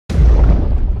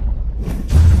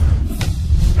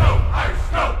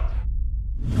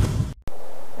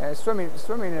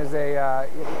Swimming is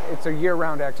it's a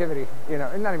year-round activity.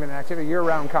 Not even an activity,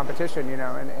 year-round competition.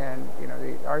 And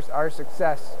our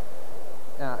success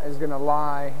is going to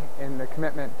lie in the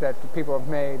commitment that the people have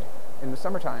made in the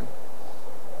summertime.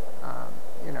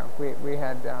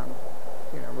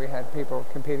 We had people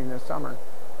competing this summer,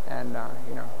 and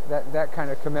that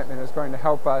kind of commitment is going to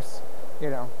help us,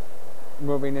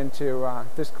 moving into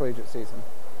this collegiate season.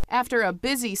 After a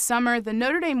busy summer, the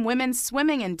Notre Dame women's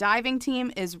swimming and diving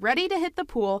team is ready to hit the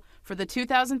pool for the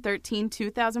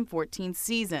 2013-2014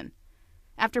 season.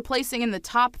 After placing in the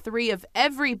top 3 of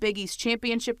every Big East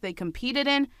championship they competed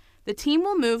in, the team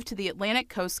will move to the Atlantic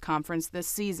Coast Conference this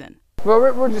season. Well,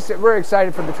 we're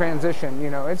excited for the transition.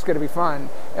 It's going to be fun.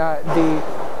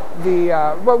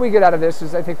 What we get out of this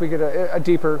is I think we get a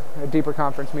deeper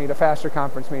conference meet, a faster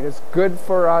conference meet. It's good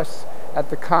for us at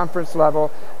the conference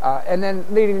level, and then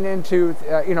leading into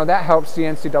that helps the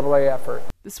NCAA effort.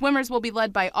 The swimmers will be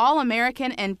led by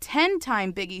All-American and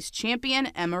 10-time Big East champion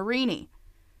Emma Rini.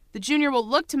 The junior will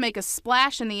look to make a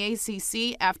splash in the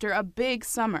ACC after a big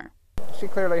summer. She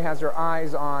clearly has her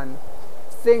eyes on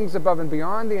things above and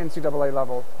beyond the NCAA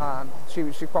level.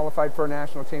 She qualified for a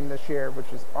national team this year,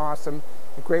 which is awesome.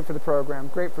 Great for the program,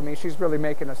 great for me. She's really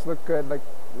making us look good,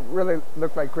 really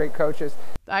look like great coaches.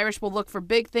 The Irish will look for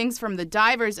big things from the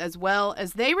divers as well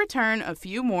as they return a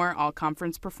few more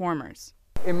all-conference performers.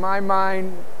 In my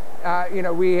mind,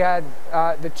 we had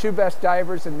the 2 best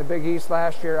divers in the Big East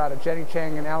last year out of Jenny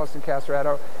Chang and Allison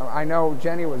Casaretto. I know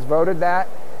Jenny was voted that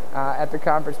at the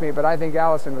conference meet, but I think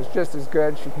Allison was just as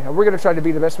good. We're going to try to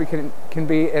be the best we can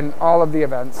be in all of the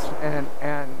events, and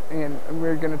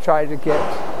we're going to try to get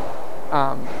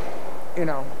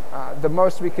the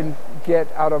most we can get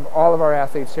out of all of our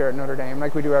athletes here at Notre Dame,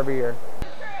 like we do every year.